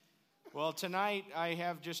Well, tonight I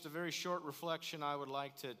have just a very short reflection I would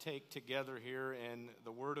like to take together here in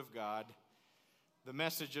the Word of God. The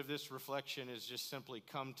message of this reflection is just simply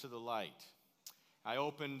come to the light. I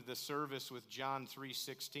opened the service with John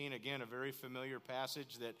 3:16, again, a very familiar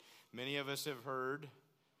passage that many of us have heard.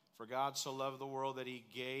 For God so loved the world that he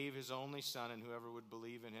gave his only Son, and whoever would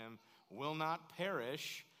believe in him will not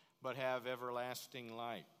perish, but have everlasting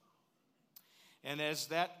life. And as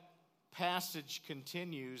that passage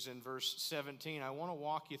continues in verse 17, I want to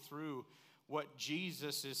walk you through what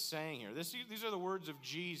Jesus is saying here. These are the words of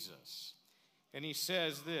Jesus. And he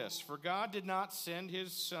says this, "For God did not send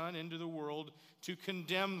his Son into the world to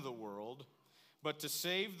condemn the world, but to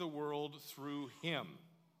save the world through him.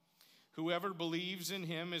 Whoever believes in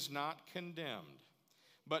him is not condemned,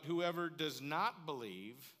 but whoever does not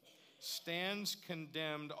believe stands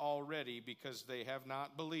condemned already because they have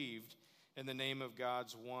not believed in the name of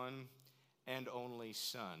God's one and only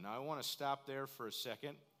Son." Now, I want to stop there for a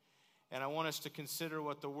second, and I want us to consider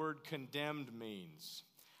what the word condemned means.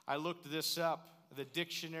 I looked this up. The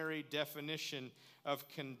dictionary definition of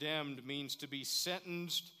condemned means to be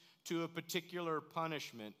sentenced to a particular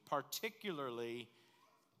punishment, particularly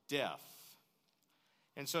death.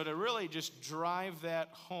 And so to really just drive that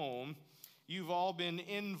home, you've all been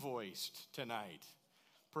invoiced tonight.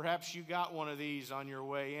 Perhaps you got one of these on your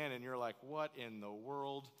way in and you're like, what in the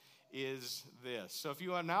world is this? So if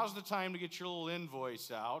you want, now's the time to get your little invoice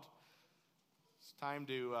out. It's time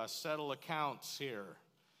to settle accounts here.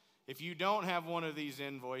 If you don't have one of these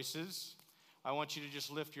invoices, I want you to just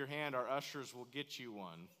lift your hand. Our ushers will get you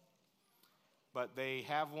one. But they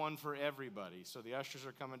have one for everybody. So the ushers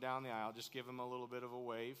are coming down the aisle. Just give them a little bit of a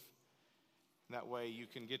wave. That way you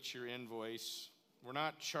can get your invoice. We're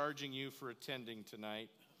not charging you for attending tonight.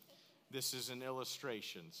 This is an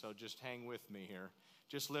illustration, so just hang with me here.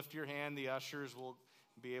 Just lift your hand. The ushers will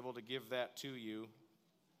be able to give that to you.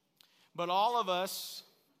 But all of us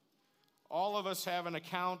have an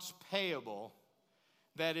accounts payable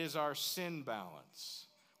that is our sin balance.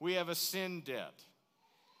 We have a sin debt.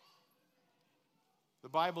 The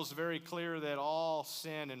Bible's very clear that all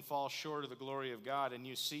sin and fall short of the glory of God, and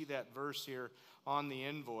you see that verse here on the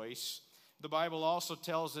invoice. The Bible also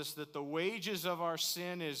tells us that the wages of our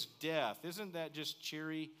sin is death. Isn't that just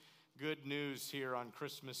cheery, good news here on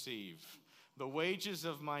Christmas Eve? The wages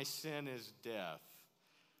of my sin is death.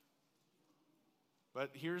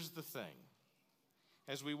 But here's the thing.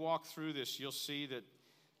 As we walk through this, you'll see that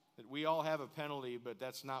we all have a penalty, but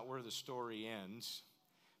that's not where the story ends.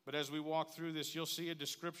 But as we walk through this, you'll see a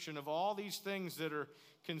description of all these things that are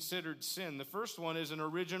considered sin. The first one is an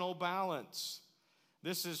original balance.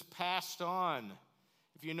 This is passed on.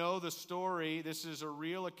 If you know the story, this is a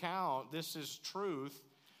real account. This is truth.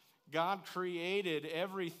 God created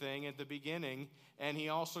everything at the beginning, and he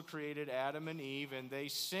also created Adam and Eve, and they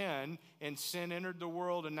sinned, and sin entered the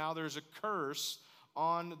world, and now there's a curse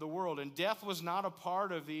on the world. And death was not a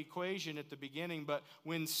part of the equation at the beginning, but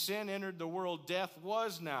when sin entered the world, death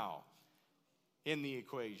was now in the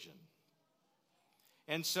equation.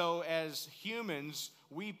 And so as humans,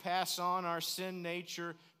 we pass on our sin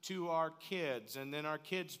nature to our kids, and then our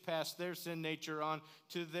kids pass their sin nature on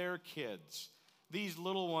to their kids. These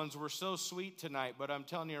little ones were so sweet tonight, but I'm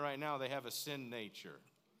telling you right now, they have a sin nature.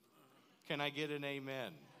 Can I get an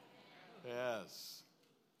amen? Yes.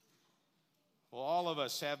 Well, all of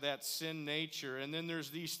us have that sin nature, and then there's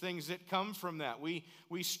these things that come from that. We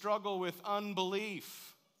struggle with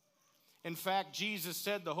unbelief. In fact, Jesus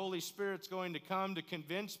said the Holy Spirit's going to come to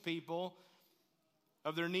convince people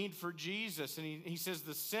of their need for Jesus. And he says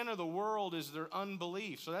the sin of the world is their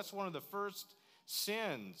unbelief. So that's one of the first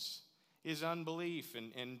sins, is unbelief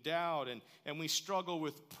and doubt. And we struggle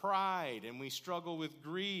with pride, and we struggle with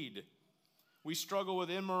greed. We struggle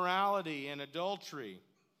with immorality and adultery.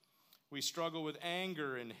 We struggle with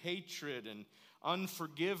anger and hatred and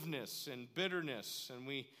unforgiveness and bitterness. And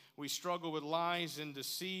we struggle with lies and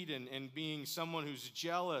deceit and being someone who's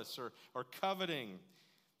jealous or coveting.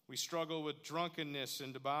 We struggle with drunkenness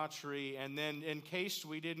and debauchery. And then, in case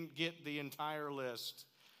we didn't get the entire list,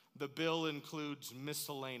 the bill includes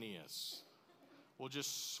miscellaneous. We'll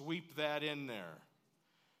just sweep that in there.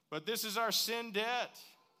 But this is our sin debt.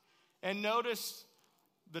 And notice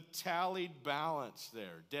the tallied balance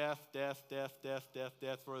there. Death, death, death, death, death,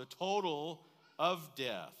 death, for the total of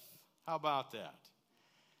death. How about that?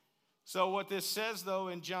 So what this says, though,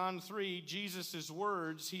 in John 3, Jesus'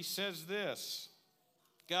 words, he says this: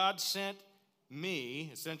 God sent me,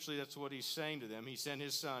 essentially that's what he's saying to them. He sent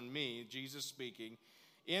his Son, me, Jesus speaking,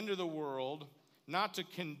 into the world, not to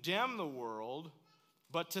condemn the world,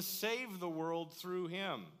 but to save the world through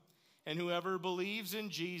him. And whoever believes in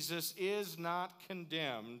Jesus is not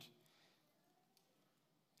condemned.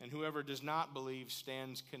 And whoever does not believe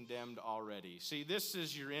stands condemned already. See, this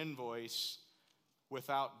is your invoice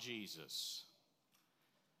without Jesus.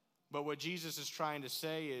 But what Jesus is trying to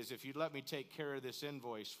say is, if you'd let me take care of this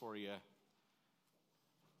invoice for you,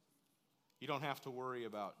 you don't have to worry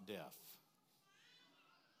about death.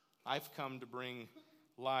 I've come to bring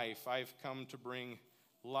life. I've come to bring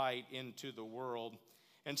light into the world.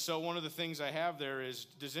 And so one of the things I have there is,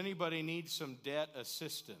 does anybody need some debt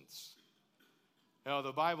assistance? Now,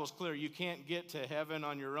 the Bible's clear. You can't get to heaven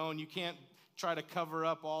on your own. You can't try to cover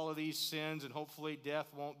up all of these sins, and hopefully death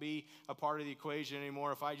won't be a part of the equation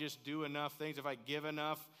anymore. If I just do enough things, if I give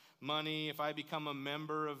enough money, if I become a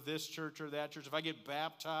member of this church or that church, if I get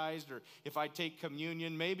baptized, or if I take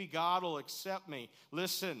communion, maybe God will accept me.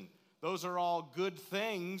 Listen, those are all good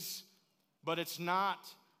things, but it's not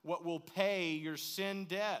what will pay your sin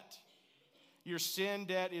debt. Your sin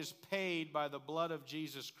debt is paid by the blood of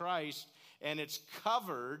Jesus Christ, and it's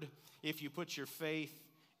covered if you put your faith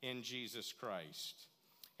in Jesus Christ.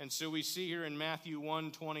 And so we see here in Matthew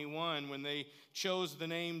 1:21, when they chose the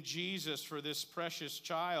name Jesus for this precious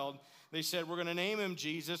child, they said, we're going to name him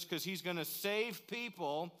Jesus because he's going to save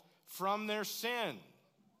people from their sin.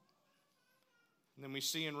 And then we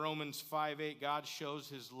see in Romans 5:8, God shows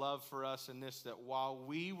his love for us in this, that while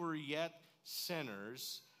we were yet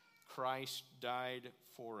sinners, Christ died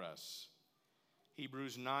for us.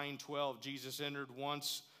 Hebrews 9:12, Jesus entered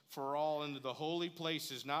once for all into the holy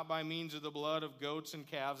places, not by means of the blood of goats and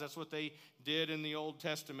calves. That's what they did in the Old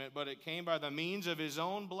Testament, but it came by the means of his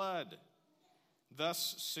own blood,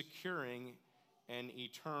 thus securing an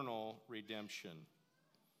eternal redemption.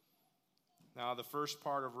 Now, the first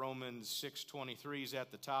part of Romans 6:23 is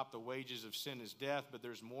at the top. The wages of sin is death, but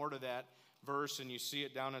there's more to that verse, and you see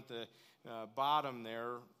it down at the bottom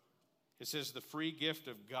there. It says, the free gift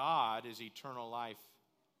of God is eternal life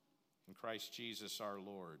in Christ Jesus our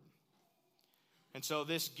Lord. And so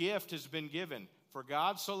this gift has been given. For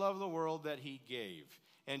God so loved the world that he gave.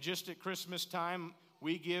 And just at Christmas time,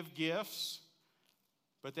 we give gifts,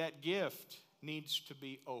 but that gift needs to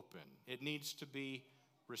be open. It needs to be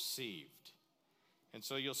received. And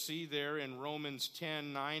so you'll see there in Romans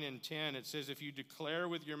 10:9 and 10, it says, if you declare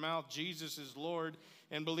with your mouth Jesus is Lord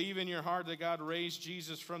and believe in your heart that God raised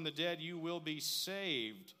Jesus from the dead, you will be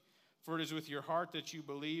saved. For it is with your heart that you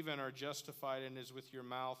believe and are justified, and it is with your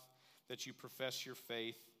mouth that you profess your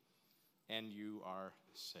faith and you are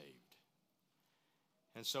saved.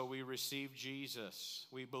 And so we receive Jesus.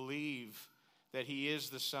 We believe that he is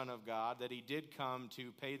the Son of God, that he did come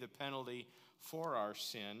to pay the penalty for our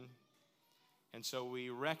sin. And so we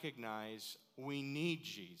recognize we need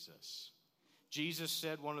Jesus. Jesus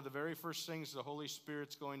said one of the very first things the Holy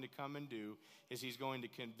Spirit's going to come and do is he's going to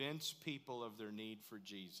convince people of their need for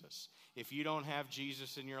Jesus. If you don't have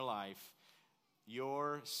Jesus in your life,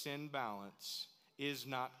 your sin balance is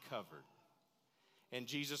not covered. And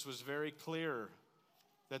Jesus was very clear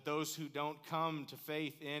that those who don't come to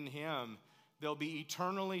faith in him, they'll be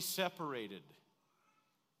eternally separated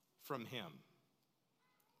from him.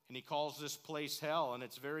 And he calls this place hell, and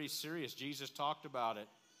it's very serious. Jesus talked about it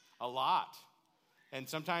a lot. And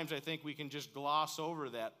sometimes I think we can just gloss over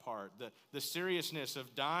that part. The seriousness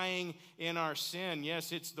of dying in our sin.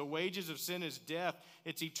 Yes, it's the wages of sin is death.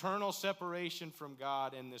 It's eternal separation from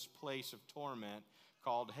God in this place of torment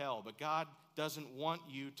called hell. But God doesn't want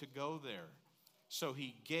you to go there. So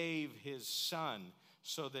he gave his Son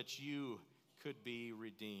so that you could be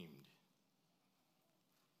redeemed.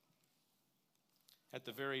 At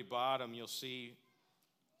the very bottom, you'll see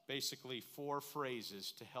basically 4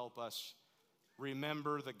 phrases to help us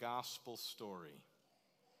remember the gospel story.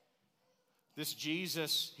 This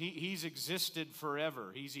Jesus, he's existed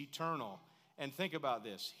forever. He's eternal. And think about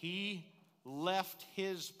this. He left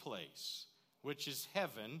his place, which is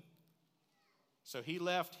heaven. So he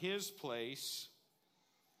left his place.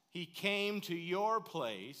 He came to your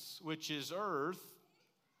place, which is earth.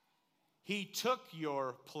 He took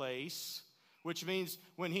your place, which means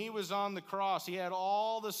when he was on the cross, he had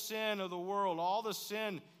all the sin of the world, all the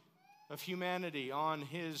sin of humanity on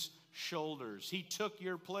his shoulders. He took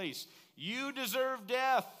your place. You deserve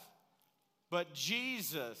death, but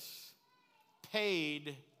Jesus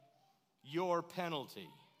paid your penalty.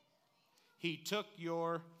 He took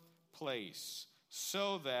your place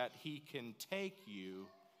so that he can take you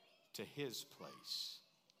to his place.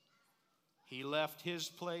 He left his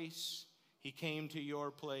place. He came to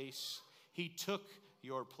your place. He took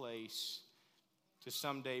your place to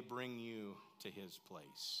someday bring you to his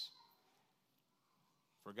place.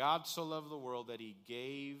 For God so loved the world that he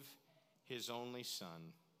gave his only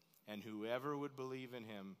Son, and whoever would believe in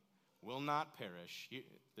him will not perish.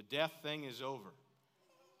 The death thing is over.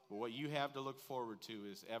 But what you have to look forward to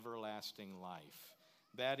is everlasting life.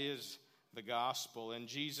 That is the gospel. And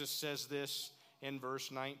Jesus says this in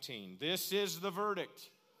verse 19. This is the verdict.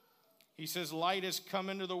 He says, light has come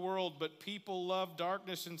into the world, but people love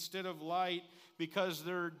darkness instead of light because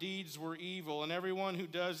their deeds were evil. And everyone who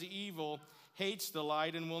does evil hates the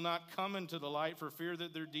light and will not come into the light for fear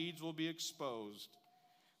that their deeds will be exposed.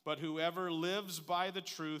 But whoever lives by the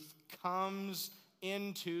truth comes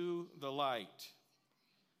into the light,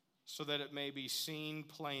 so that it may be seen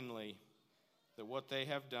plainly that what they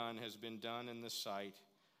have done has been done in the sight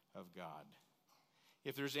of God.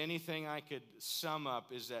 If there's anything I could sum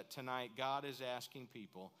up, is that tonight God is asking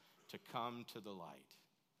people to come to the light.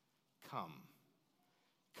 Come.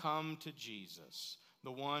 Come to Jesus,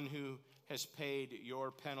 the one who has paid your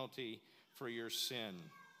penalty for your sin.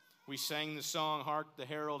 We sang the song, Hark the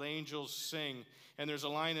Herald Angels Sing, and there's a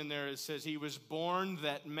line in there that says, He was born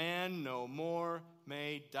that man no more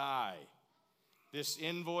may die. This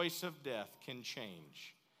invoice of death can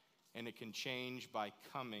change, and it can change by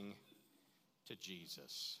coming to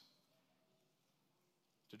Jesus.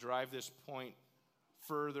 To drive this point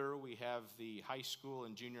further, we have the high school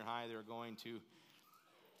and junior high. They're going to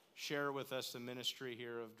share with us the ministry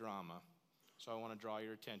here of drama. So I want to draw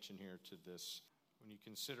your attention here to this. When you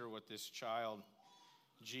consider what this child,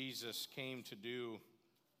 Jesus, came to do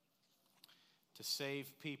to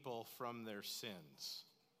save people from their sins,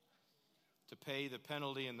 to pay the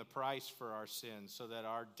penalty and the price for our sins so that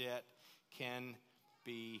our debt can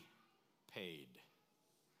be paid.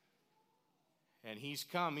 And he's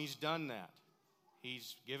come, he's done that.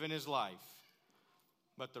 He's given his life.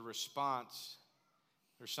 But the response,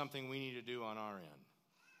 there's something we need to do on our end.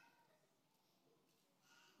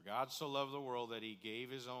 For God so loved the world that he gave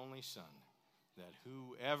his only Son, that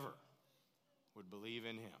whoever would believe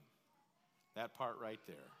in him. That part right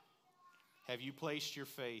there. Have you placed your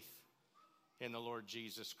faith in the Lord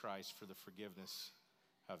Jesus Christ for the forgiveness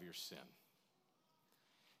of your sin?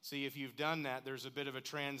 See, if you've done that, there's a bit of a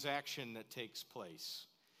transaction that takes place.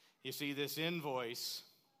 You see, this invoice,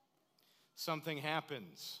 something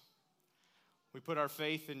happens. We put our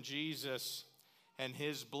faith in Jesus, and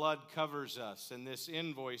his blood covers us, and this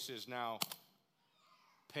invoice is now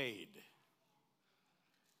paid.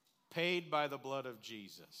 Paid by the blood of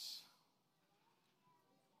Jesus.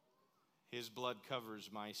 His blood covers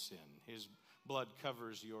my sin. His blood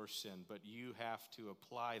covers your sin, but you have to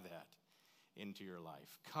apply that into your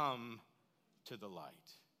life. Come to the light.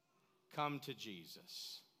 Come to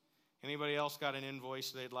Jesus. Anybody else got an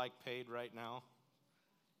invoice they'd like paid right now?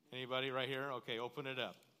 Anybody right here? Okay, open it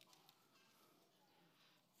up.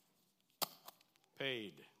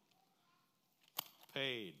 Paid.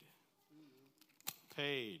 Paid.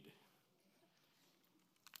 Paid.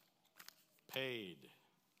 Paid.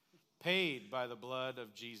 Paid by the blood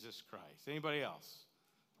of Jesus Christ. Anybody else?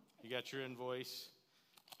 You got your invoice?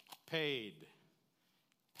 Paid.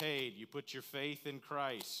 Paid. You put your faith in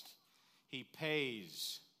Christ. He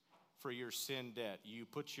pays for your sin debt. You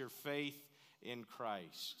put your faith in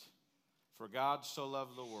Christ. For God so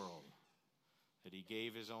loved the world that he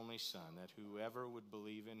gave his only Son, that whoever would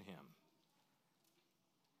believe in him,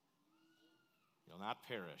 you'll not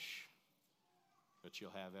perish, but you'll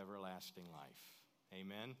have everlasting life.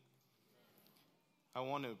 Amen? I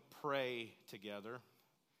want to pray together,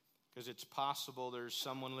 because it's possible there's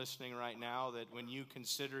someone listening right now that when you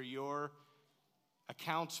consider your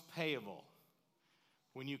accounts payable,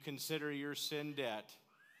 when you consider your sin debt,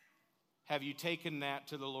 have you taken that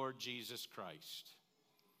to the Lord Jesus Christ?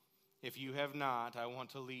 If you have not, I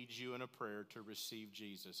want to lead you in a prayer to receive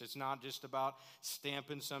Jesus. It's not just about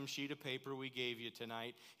stamping some sheet of paper we gave you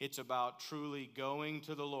tonight. It's about truly going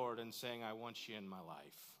to the Lord and saying, I want you in my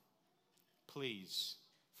life. Please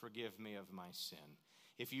forgive me of my sin.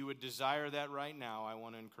 If you would desire that right now, I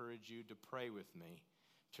want to encourage you to pray with me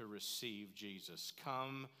to receive Jesus.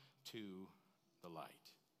 Come to the light.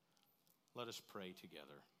 Let us pray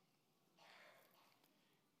together.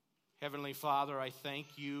 Heavenly Father, I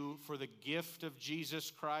thank you for the gift of Jesus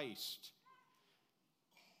Christ.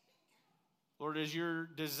 Lord, it is your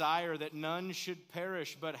desire that none should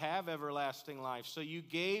perish but have everlasting life. So you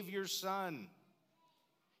gave your Son.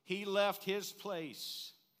 He left his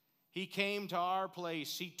place. He came to our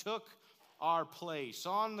place. He took our place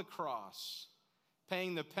on the cross,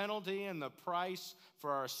 paying the penalty and the price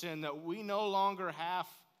for our sin, that we no longer have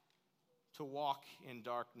to walk in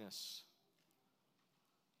darkness.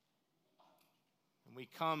 And we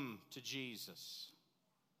come to Jesus.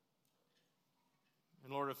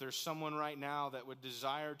 And Lord, if there's someone right now that would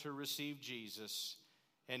desire to receive Jesus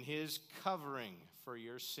and his covering for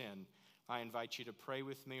your sin, I invite you to pray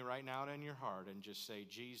with me right now in your heart and just say,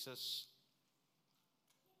 Jesus,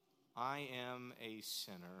 I am a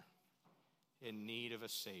sinner in need of a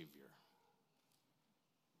Savior.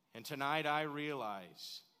 And tonight I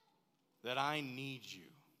realize that I need you.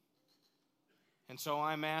 And so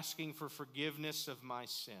I'm asking for forgiveness of my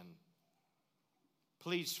sin.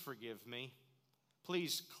 Please forgive me.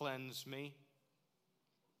 Please cleanse me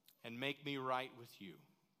and make me right with you.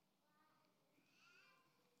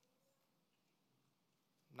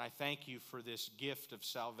 And I thank you for this gift of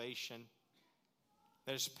salvation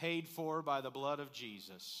that is paid for by the blood of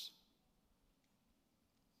Jesus.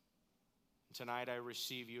 Tonight I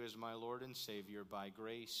receive you as my Lord and Savior by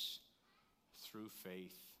grace through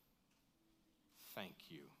faith. Thank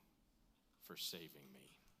you for saving me.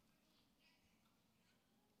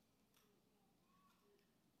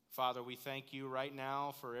 Father, we thank you right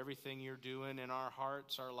now for everything you're doing in our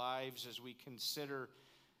hearts, our lives, as we consider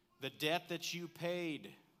the debt that you paid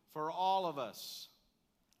for all of us.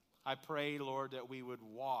 I pray, Lord, that we would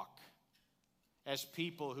walk as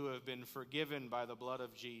people who have been forgiven by the blood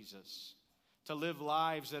of Jesus, to live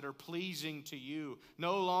lives that are pleasing to you,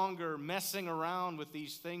 no longer messing around with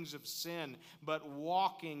these things of sin, but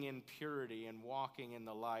walking in purity and walking in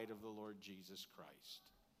the light of the Lord Jesus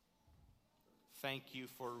Christ. Thank you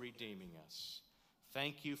for redeeming us.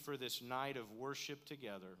 Thank you for this night of worship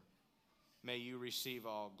together. May you receive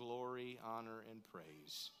all glory, honor, and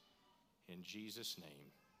praise. In Jesus'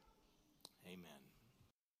 name, amen.